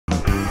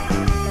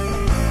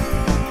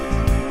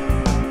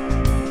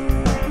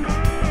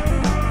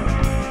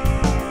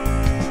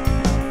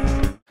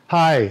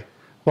Hi,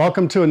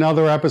 welcome to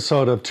another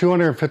episode of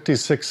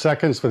 256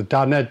 Seconds with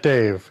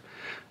dotNetDave.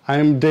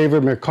 I'm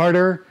David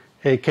McCarter,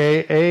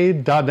 aka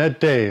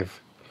dotNetDave.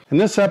 In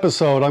this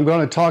episode, I'm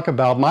going to talk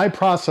about my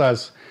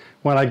process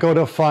when I go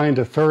to find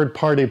a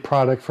third-party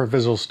product for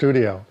Visual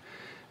Studio.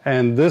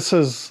 And this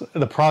is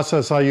the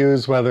process I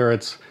use, whether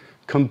it's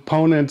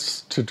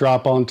components to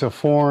drop onto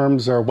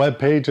forms or web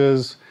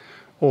pages,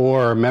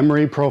 or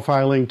memory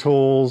profiling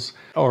tools,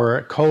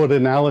 or code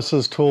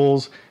analysis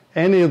tools.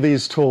 Any of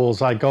these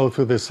tools, I go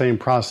through the same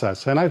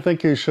process, and I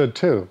think you should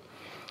too.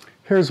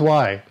 Here's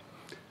why.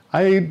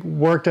 I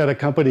worked at a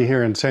company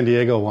here in San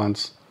Diego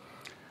once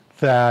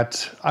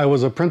that I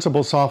was a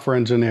principal software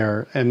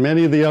engineer, and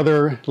many of the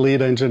other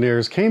lead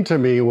engineers came to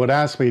me and would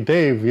ask me,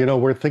 Dave, you know,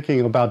 we're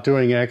thinking about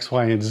doing X,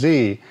 Y, and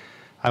Z.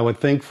 I would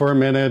think for a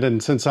minute,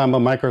 and since I'm a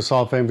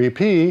Microsoft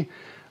MVP,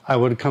 I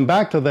would come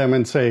back to them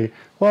and say,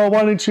 well,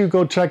 why don't you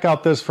go check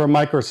out this from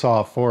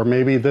Microsoft, or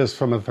maybe this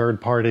from a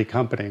third-party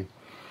company.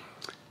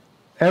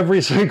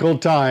 Every single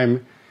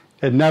time,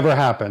 it never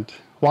happened.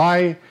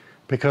 Why?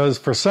 Because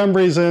for some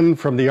reason,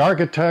 from the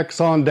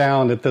architects on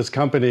down at this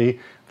company,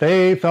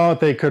 they thought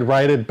they could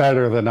write it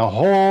better than a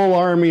whole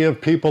army of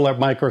people at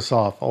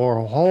Microsoft, or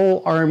a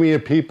whole army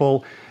of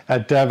people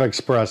at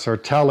DevExpress, or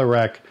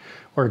Telerik,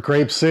 or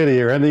Grape City,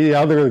 or any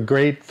other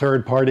great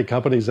third-party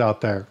companies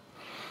out there.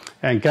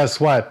 And guess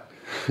what?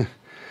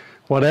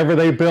 Whatever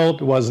they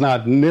built was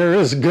not near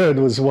as good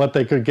as what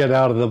they could get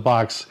out of the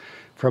box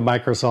from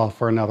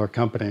Microsoft or another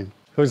company.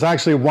 There was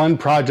actually one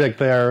project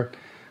there.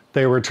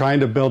 They were trying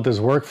to build this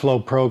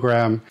workflow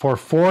program. For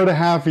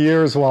 4.5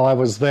 years while I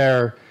was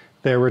there,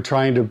 they were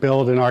trying to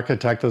build and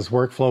architect this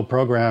workflow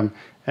program.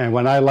 And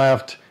when I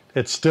left,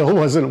 it still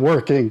wasn't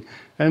working.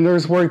 And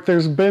there's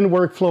been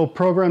workflow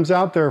programs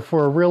out there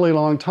for a really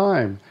long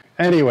time.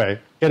 Anyway,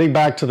 getting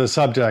back to the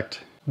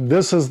subject,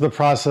 this is the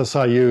process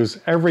I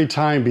use every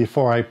time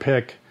before I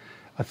pick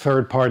a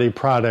third-party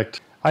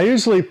product. I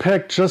usually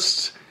pick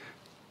just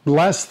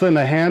less than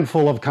a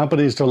handful of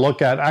companies to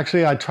look at.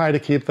 Actually, I try to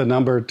keep the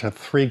number to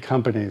 3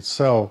 companies.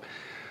 So,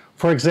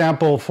 for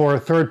example, for a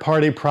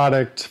third-party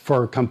product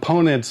for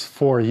components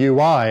for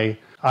UI,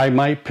 I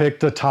might pick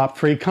the top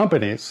 3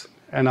 companies,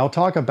 and I'll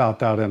talk about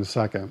that in a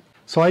second.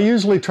 So I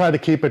usually try to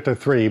keep it to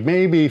 3,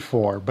 maybe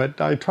 4, but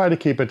I try to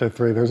keep it to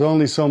 3. There's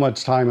only so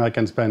much time I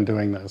can spend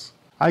doing this.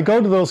 I go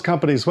to those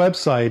companies'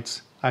 websites,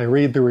 I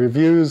read the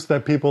reviews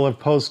that people have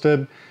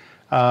posted,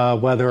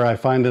 whether I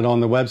find it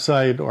on the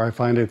website or I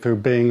find it through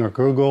Bing or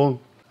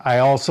Google. I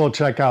also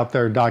check out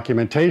their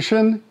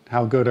documentation,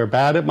 how good or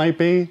bad it might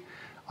be.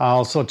 I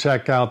also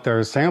check out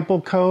their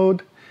sample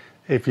code,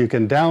 if you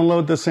can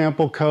download the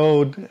sample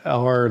code,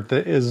 or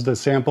is the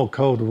sample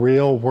code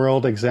real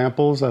world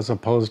examples as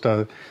opposed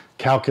to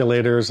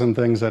calculators and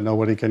things that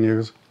nobody can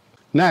use.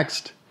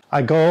 Next,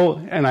 I go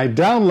and I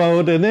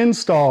download and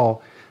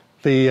install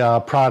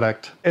the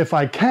product. If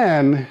I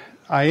can,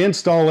 I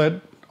install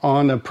it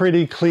on a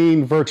pretty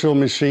clean virtual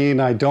machine.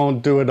 I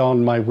don't do it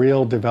on my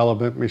real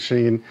development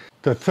machine.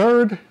 The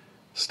third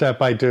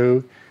step I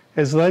do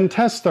is then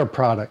test their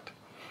product.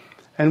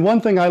 And one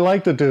thing I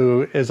like to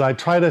do is I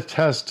try to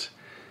test,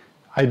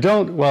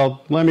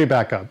 let me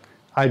back up.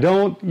 I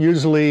don't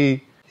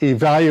usually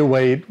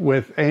evaluate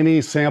with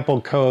any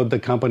sample code the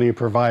company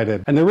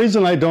provided. And the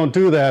reason I don't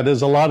do that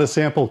is a lot of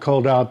sample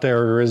code out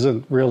there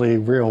isn't really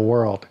real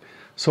world.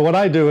 So what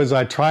I do is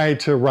I try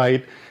to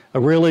write a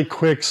really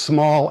quick,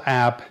 small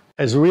app,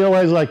 as real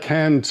as I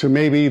can to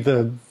maybe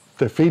the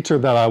feature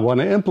that I want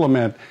to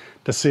implement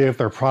to see if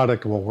their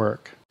product will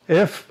work.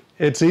 If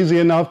it's easy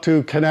enough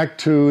to connect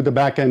to the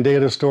backend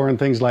data store and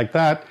things like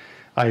that,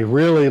 I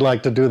really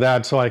like to do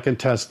that so I can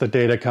test the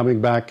data coming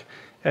back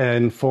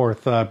and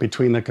forth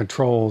between the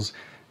controls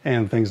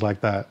and things like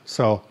that.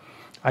 So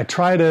I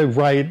try to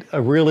write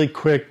a really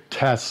quick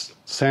test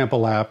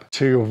sample app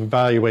to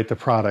evaluate the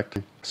product.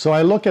 So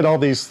I look at all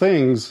these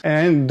things,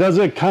 and does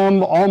it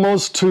come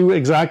almost to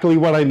exactly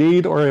what I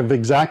need, or if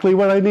exactly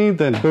what I need,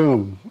 then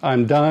boom,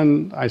 I'm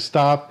done, I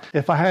stop.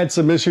 If I had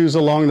some issues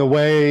along the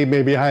way,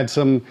 maybe I had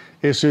some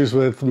issues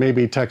with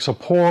maybe tech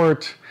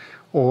support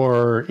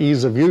or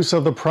ease of use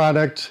of the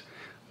product,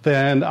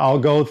 then I'll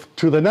go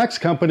to the next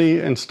company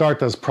and start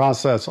this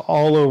process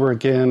all over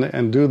again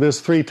and do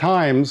this 3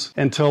 times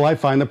until I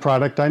find the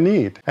product I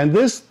need. And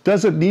this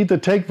doesn't need to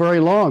take very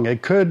long.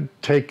 It could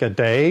take a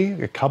day,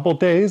 a couple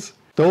days.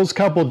 Those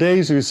couple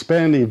days you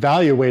spend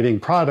evaluating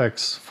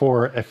products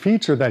for a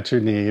feature that you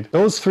need,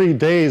 those 3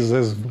 days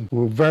is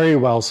very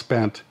well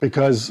spent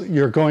because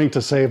you're going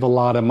to save a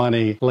lot of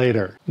money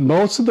later.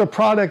 Most of the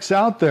products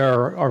out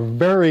there are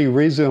very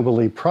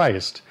reasonably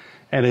priced.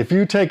 And if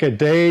you take a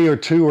day or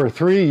 2 or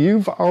 3,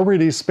 you've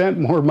already spent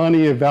more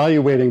money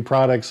evaluating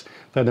products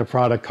than the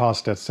product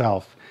cost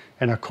itself.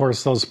 And of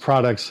course, those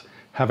products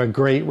have a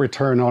great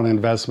return on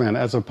investment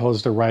as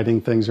opposed to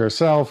writing things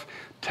yourself,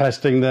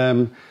 testing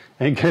them,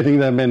 and getting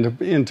them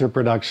into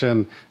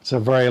production. It's a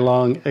very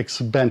long,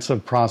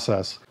 expensive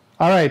process.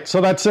 All right,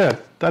 so that's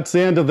it. That's the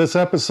end of this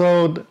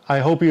episode. I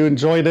hope you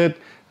enjoyed it.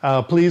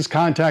 Please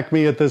contact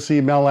me at this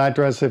email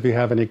address if you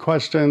have any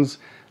questions.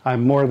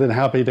 I'm more than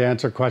happy to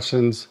answer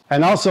questions.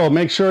 And also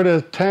make sure to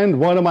attend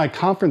one of my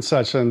conference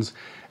sessions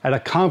at a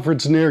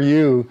conference near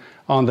you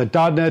on the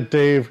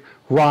dotNetDave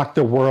Rock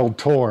the World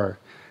Tour.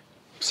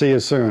 See you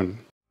soon.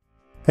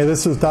 Hey,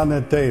 this is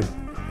dotNetDave.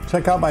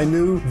 Check out my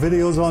new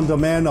videos on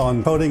demand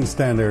on coding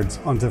standards,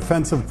 on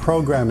defensive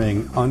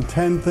programming, on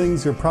 10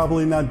 things you're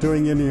probably not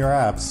doing in your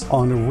apps,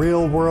 on a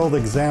real-world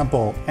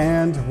example,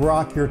 and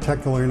rock your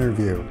technical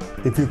interview.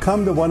 If you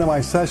come to one of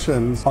my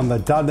sessions on the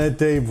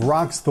dotNetDave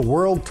Rocks the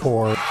World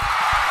Tour,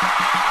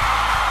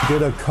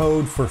 get a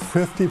code for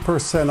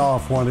 50%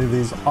 off one of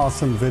these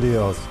awesome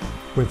videos,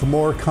 with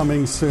more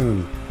coming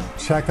soon.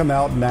 Check them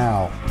out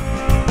now.